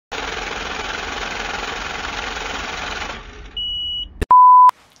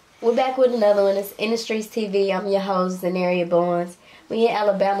We're back with another one. It's In the Streets TV. I'm your host, Zenaria Barnes. We in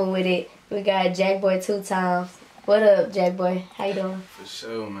Alabama with it. We got JACKBOY 2 times. What up, JACKBOy? How you doing? For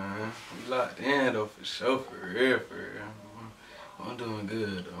sure, man. We locked in, though, for sure, for real, for real. I'm doing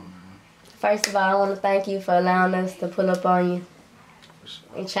good, though, man. First of all, I want to thank you for allowing us to pull up on you. For sure.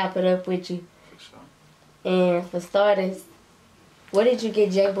 And chop it up with you. For sure. And for starters, where did you get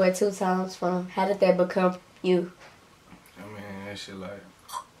JACKBOY 2 times from? How did that become you? I mean, that shit like,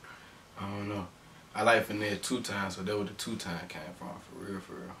 I don't know. I like Finesse 2 times, so that where the 2 time came from, for real,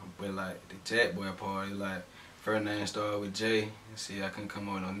 for real. But like the JACKBOy part, like first name started with J. See, I couldn't come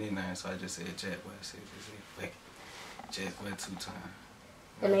up with no nickname, so I just said JACKBOy. I said, fuck it. JACKBOy 2 times.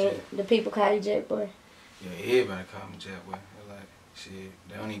 And then the people call you JACKBOy? Yeah, everybody call me JACKBOy. Like, shit,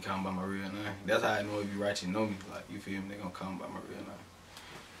 they don't even call me by my real name. That's how I know if you right, you know me. Like, you feel me? They gonna call me by my real name.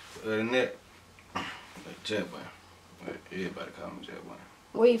 But other than that, like JACKBOy. Like, everybody call me JACKBOy.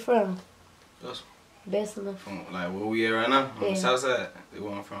 Where you from? Bessemer. Bessemer. From like where we at right now? Yeah. On the south side. That's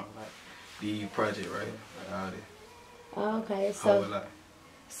where I'm from. Like the project right here. Like all that. Oh, okay. Whole life.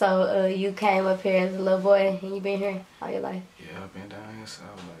 So you came up here as a little boy and you been here all your life? Yeah, I've been down here since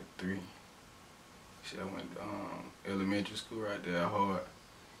I was like 3. Shit, I went elementary school right there at Hard.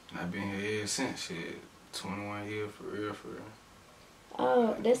 And I've been here ever since. Shit, 21 years for real, for real.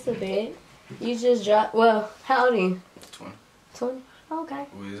 Oh, that's a bit. You just dropped, well, how old are you? 20. 20? Okay.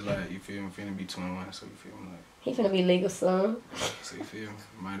 Well, it's like, you feel me, finna be 21, so you feel me, like. He finna be legal soon. So you feel me?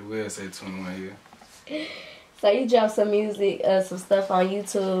 Might as well say 21 years. So you dropped some music, some stuff on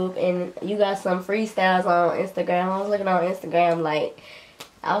YouTube, and you got some freestyles on Instagram. I was looking on Instagram, like,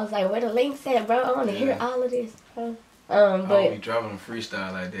 I was like, where the links at, bro? I want to hear all of this, bro. I don't be dropping a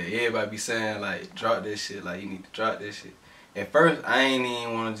freestyle like that. Everybody be saying, like, drop this shit, like, you need to drop this shit. At first, I ain't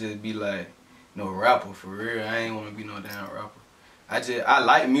even want to just be, like, no rapper, for real. I ain't want to be no damn rapper. I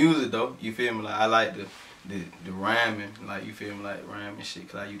like music, though, you feel me? Like, I like the rhyming, like, you feel me? Like, rhyming shit,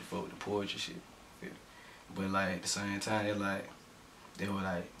 because I used to fuck with the poetry shit. But like at the same time, they were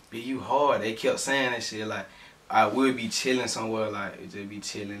like, be you hard. They kept saying that shit. Like I would be chilling somewhere, like just be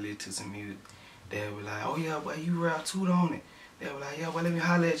chilling, listen to some music. They would be like, oh yeah, boy, you rap too, don't it? They were like, yeah, boy, let me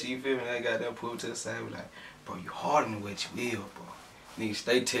holler at you. You feel me? They got them pulled to the side. Be like, bro, you harder than what you will, bro. Niggas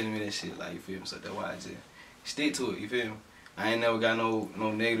stay telling me that shit, like you feel me. So that's why I just stick to it. You feel me? I ain't never got no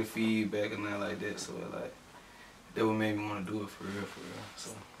negative feedback or nothing like that. So like. That what made me want to do it for real, for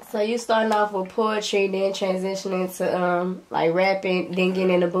real. So you starting off with poetry, then transitioning to like rapping, then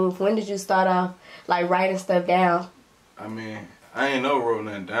getting in the booth. When did you start off like writing stuff down? I mean, I ain't wrote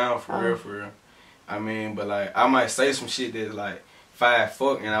nothing down for real, for real. I mean, but like I might say some shit that's like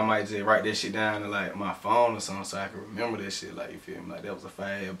fuck, and I might just write that shit down to like my phone or something so I can remember that shit. Like you feel me? Like that was a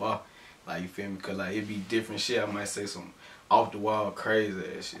 5 bar. Like you feel me? Cause like it be different shit. I might say some off the wall crazy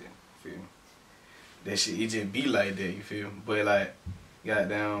ass shit. You feel me? That shit, it just be like that, you feel me? But like,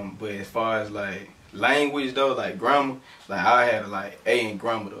 goddamn, but as far as like language though, like grammar, like I had like A in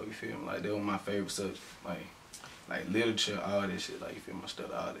grammar though, you feel me? Like that was my favorite subject, like literature, all that shit, like you feel me? I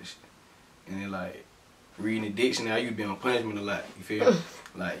studied all that shit. And then like reading the dictionary, I used to be on punishment a lot, you feel me?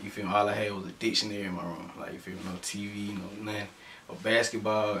 Like you feel me? All I had was a dictionary in my room, like you feel me? No TV, no nothing, a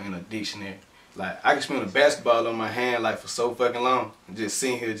basketball and a dictionary. Like, I could spin a basketball on my hand, like, for so fucking long. Just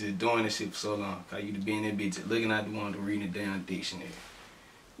sitting here just doing this shit for so long. I used to be in that bitch just looking at the one to reading the damn dictionary.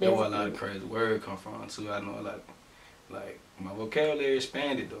 That's where a lot of crazy words come from, too. I know, like, my vocabulary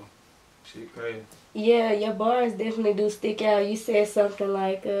expanded, though. Shit crazy. Yeah, your bars definitely do stick out. You said something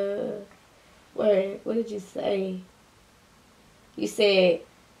like, what did you say? You said,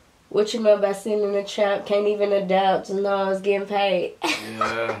 what you know about sitting in the trap, can't even adapt, just know I was getting paid.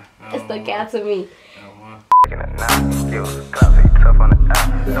 Yeah. It stuck out to me.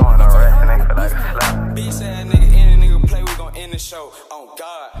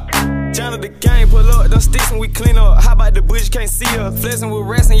 John of the game, pull up, them sticks and we clean up. How about the bush, can't see her? Flexing with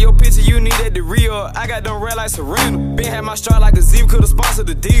rest in your picture, you need that the real. I got them red like Serena. Been had my stride like a Zebra, could've sponsored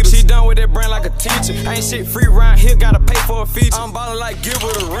the Adidas. She done with that brand like a teacher. Ain't shit free round here, gotta pay for a feature. I'm ballin' like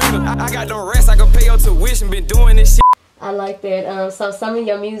Gilbert Arena. I got them rest, I can pay your tuition, been doing this shit. I like that. So some of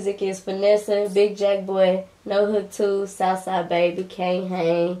your music is Vanessa, Big JACKBOy, No Hook 2, Southside Baby, Can't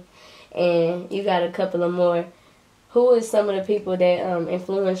Hang, and you got a couple of more. Who is some of the people that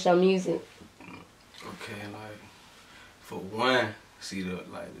influence your music? Okay, like for one, see the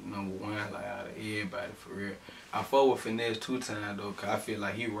number one, like out of everybody for real. I fuck with Finesse 2 times though, cause I feel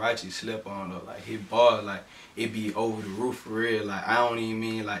like he righteous slept on though. Like his bars, like it be over the roof for real. Like I don't even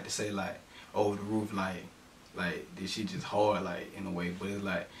mean like to say like over the roof, like this shit just hard like in a way, but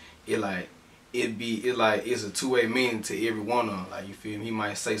it's like it's a two-way meaning to every one of them. Like, you feel me? He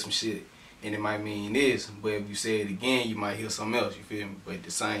might say some shit and it might mean this, but if you say it again, you might hear something else. You feel me? But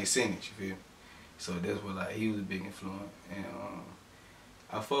the same sentence. You feel me? So that's what, like, he was a big influence. And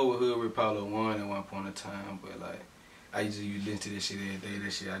I fought with Hood Rip Paulo 1 at one point in time, but like I used to listen to this shit every day.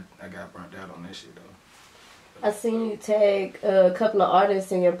 That shit, I got burnt out on that shit though. I seen you tag a couple of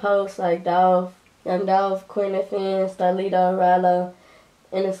artists in your posts, like Dolph, Young Dolph, Queen FM, Starlito, Rallo,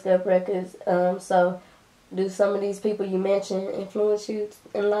 Interscope Records. So do some of these people you mentioned influence you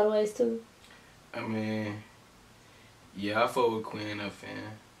in a lot of ways too? I mean, yeah, I fought with Queen FM.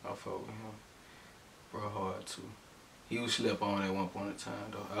 I fought with him real hard too. He was slept on at one point in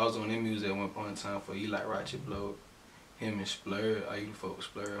time though. I was on his music at one point in time for Eli Ratchet Blow. Him and Splur, I used to fuck with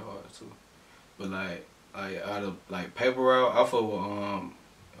Splur hard too. But like out of like Paper Route, I fuck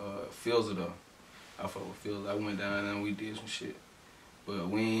with Fields though. I fuck with Fields. I went down and we did some shit. But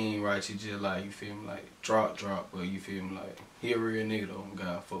we ain't Ratchet just like, you feel me, like drop, but you feel me, like he a real nigga though.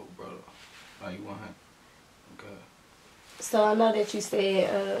 God fuck with brother. Like you want him. Okay. So I know that you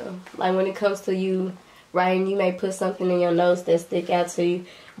said like when it comes to you writing, you may put something in your notes that stick out to you.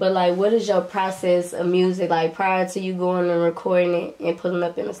 But like, what is your process of music like prior to you going and recording it and putting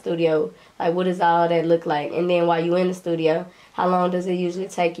up in the studio? Like, what does all that look like? And then while you in the studio, how long does it usually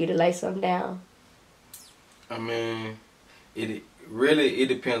take you to lay something down? I mean, it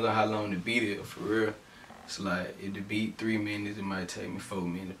depends on how long the beat is, for real. It's like, if the beat 3 minutes, it might take me 4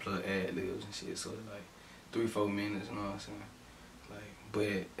 minutes plus ad-libs and shit. So it's like 3-4 minutes, you know what I'm saying?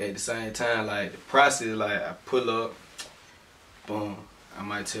 Like, but at the same time, like the process, like I pull up, boom. I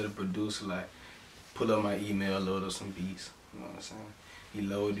might tell the producer, like, pull up my email, load up some beats, you know what I'm saying? He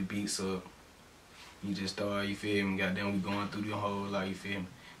load the beats up, you just start, you feel me? Goddamn, we going through the whole, like, you feel me?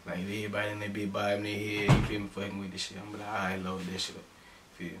 Like, if everybody in that big vibe in their head, you feel me, fucking with this shit, I'm like, alright, load this shit up,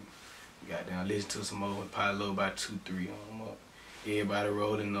 you feel me? Goddamn, listen to some more, probably load about 2-3 on them up. Everybody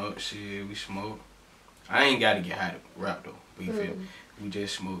rolling up, shit, we smoke. I ain't gotta get high to rap though, but you feel me? We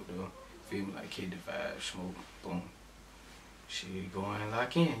just smoke though, feel me? Like, kid the vibe, smoke, boom. Shit, go on and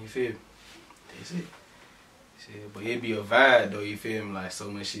lock in, you feel me? That's it. Shit, but it be a vibe though, you feel me? Like,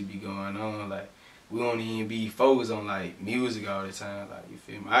 so much shit be going on, like, we don't even be focused on, like, music all the time, like, you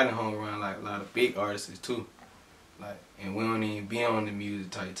feel me? I done hung around, like, a lot of big artists too, like, and we don't even be on the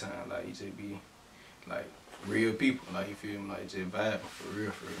music type time, like, you just be, like, real people, like, you feel me? Like, just vibing, for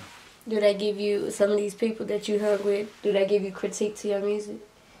real, for real. Do they give you, some of these people that you hung with, do they give you critique to your music?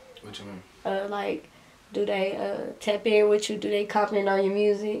 What you mean? Like, do they tap in with you? Do they comment on your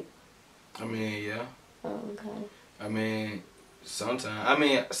music? I mean, yeah. Oh, okay. I mean, sometimes I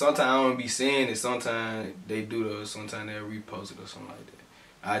don't be seeing it. Sometimes they do though. Sometimes they'll repost it or something like that.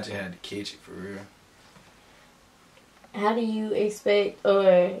 I just had to catch it for real. How do you expect,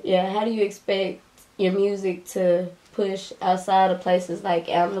 how do you expect your music to push outside of places like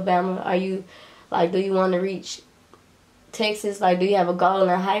Alabama? Are you, like, do you want to reach Texas? Like, do you have a goal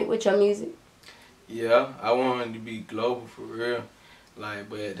and height with your music? Yeah, I want it to be global for real. Like,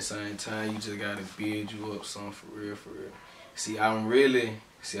 but at the same time, you just gotta build you up some for real, for real. See, I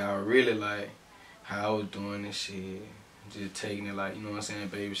really like how I was doing this shit. Just taking it like, you know what I'm saying,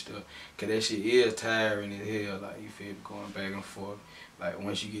 baby stuff. Cause that shit is tiring as hell, like, you feel me, going back and forth. Like,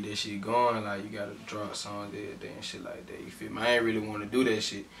 once you get that shit going, like, you gotta drop songs every day and shit like that, you feel me? I ain't really want to do that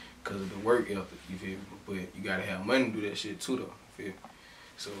shit cause of the work ethic, you feel me? But you gotta have money to do that shit too though, you feel me?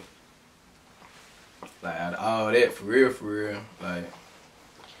 So, like, out of all that, for real, like,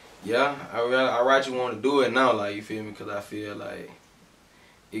 yeah, I actually want to do it now, like, you feel me? Cause I feel like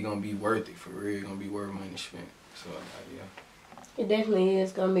it gonna be worth it, for real. It gonna be worth money spent. So, like, yeah. It definitely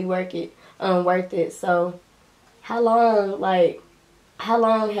is gonna be worth it. So, how long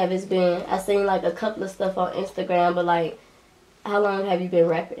have it been? I seen like a couple of stuff on Instagram, but like, how long have you been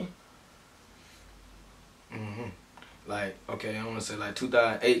rapping? Like, okay, I want to say like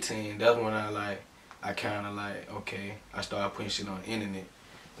 2018. That's when I kind of like, okay, I started putting shit on the internet,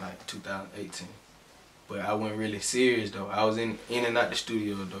 like 2018. But I wasn't really serious though. I was in and out the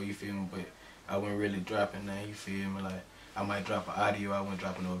studio though, you feel me? But I wasn't really dropping that, you feel me? Like, I might drop an audio, I wasn't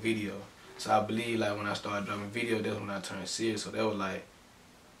dropping no video. So I believe like when I started dropping video, that's when I turned serious. So that was like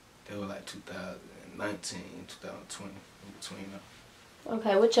 2019, 2020, in between them.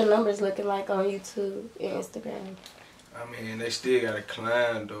 Okay, what your numbers looking like on YouTube and Instagram? I mean, they still gotta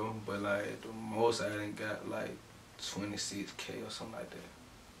climb though, but like the most I done got like 26K or something like that.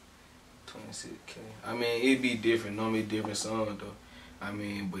 26K. I mean, it be different, normally different songs though. I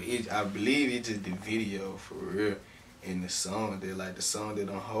mean, but I believe it's just the video for real, and the song that like the song that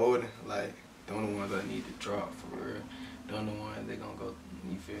I'm holding, like them the ones I need to drop for real. Them the ones they gonna go.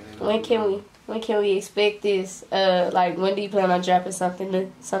 You feel me? When can we expect this? Like, when do you plan on dropping something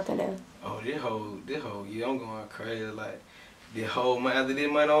new, something else? Oh, this whole year, I'm going crazy. Like, this whole month, after this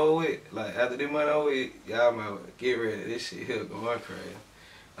month over with, like, after this month over with, y'all might well get ready. This shit here going crazy.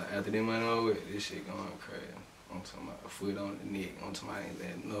 Like, after this month over with, this shit going crazy. I'm talking about a foot on the neck. I'm talking about I ain't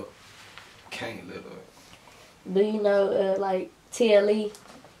letting up. Can't let up. Do you know, like, TLE,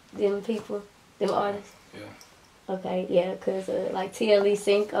 them people, them artists? Yeah. Okay, yeah, because, like, TLE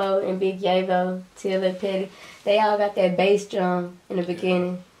Cinco and Big Yavo, TLE Petty, they all got that bass drum in the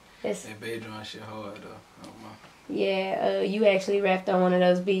beginning. That's, that bass drum shit hard, though. I don't know. Yeah, you actually rapped on one of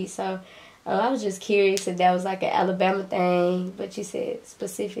those beats, so I was just curious if that was, like, an Alabama thing, but you said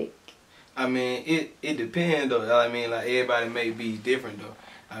specific. I mean, it depends, though. I mean, like, everybody may be different, though.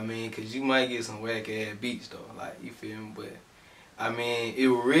 I mean, because you might get some whack-ass beats, though. Like, you feel me? But, I mean, it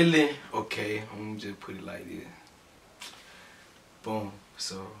really... Okay, I'm going to just put it like this. Boom.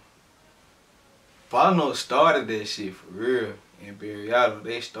 So, Bono started that shit for real. In Berriado,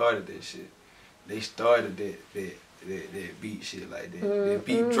 they started that shit. They started that beat shit like that. That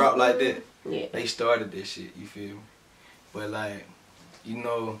beat drop like that. Yeah. They started that shit, you feel me? But, like, you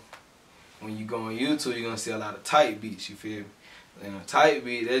know... When you go on YouTube, you're going to see a lot of tight beats, you feel me? And a tight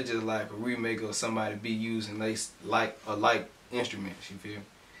beat, that's just like a remake of somebody be using like instruments, you feel me?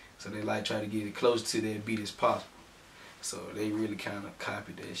 So they like try to get it close to that beat as possible. So they really kind of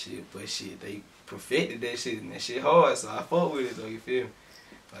copied that shit. But shit, they perfected that shit and that shit hard, so I fuck with it though, you feel me?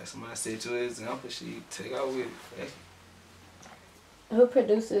 Like somebody set you an example, shit, take out with it. Who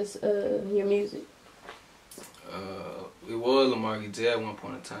produces your music? It was Lamar J at one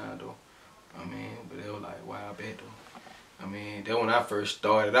point in time though. I mean, but they were like wild back though. I mean, that when I first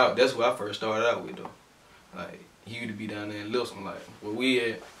started out, that's what I first started out with though. Like, he used to be down there in Lipscomb, like, where we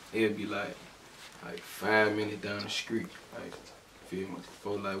at, it'd be like 5 minutes down the street. Like, feel me?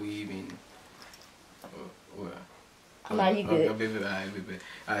 Before like we even, what? Nah, you good.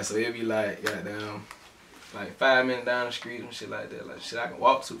 Alright, so it'd be like, goddamn, like 5 minutes down the street and shit like that. Like, shit I can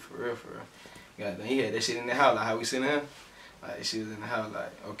walk to for real, for real. Goddamn, he had that shit in the house, like how we sitting here. Like, she was in the house,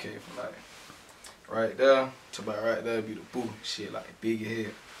 like, okay, from like, right there to about right there be the boo. Shit, like, big as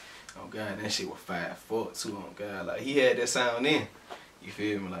hell. Oh, God, that shit was 5'4" too, oh, God. Like, he had that sound in. You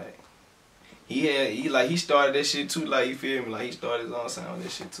feel me? Like, he started that shit too, like, you feel me? Like, he started his own sound with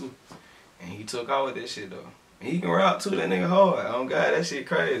that shit too. And he took out with that shit, though. And he can rap too, that nigga hard. Oh, God, that shit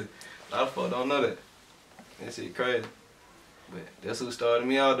crazy. A lot of folks don't know that. That shit crazy. But that's who started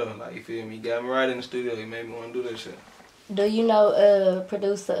me out, though. Like, you feel me? He got me right in the studio. He made me want to do that shit. Do you know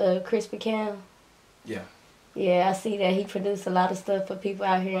producer Krispy? Yeah. Yeah, I see that he produced a lot of stuff for people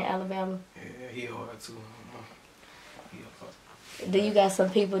out here in Alabama. Yeah, he hard too. He hard. Do you got some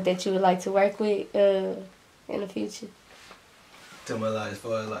people that you would like to work with in the future? Tell me like as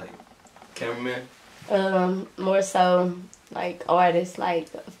far as like cameraman? More so like artists, like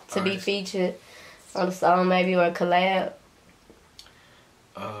to be featured on a song maybe or a collab.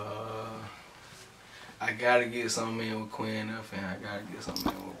 I gotta get something in with Quinn F and I gotta get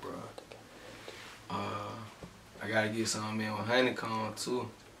something in with bro. I gotta get something in with Honeycomb too.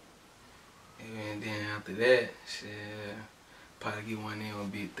 And then after that, shit, probably get one in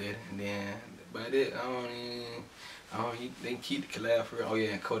with Big 30. And then by that, they keep the collab for real. Oh yeah,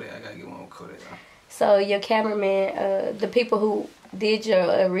 and Kodak, I gotta get one with Kodak. So your cameraman, the people who did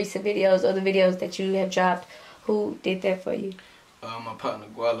your recent videos or the videos that you have dropped, who did that for you? My partner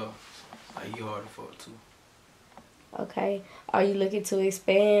Gualo, like, he hard to fuck too. Okay. Are you looking to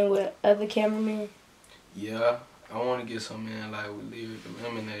expand with other cameramen? Yeah, I want to get something in like with Lyric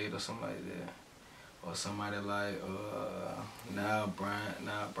Lemonade or something like that. Or somebody like now Brian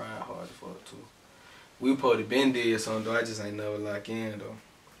hard to fuck too. We probably been did something though, I just ain't never lock in though.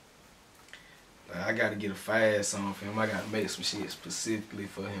 Like, I gotta get a fast song for him. I gotta make some shit specifically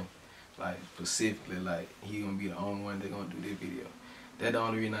for him. Like, specifically, like, he gonna be the only one that gonna do this video. That's the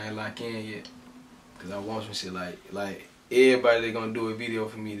only reason I ain't lock in yet. Cause I want some shit like everybody that gonna do a video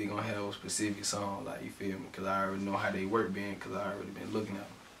for me, they gonna have a specific song, like, you feel me? Cause I already know how they work cause I already been looking at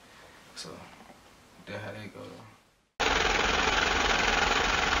them. So, that's how they go though.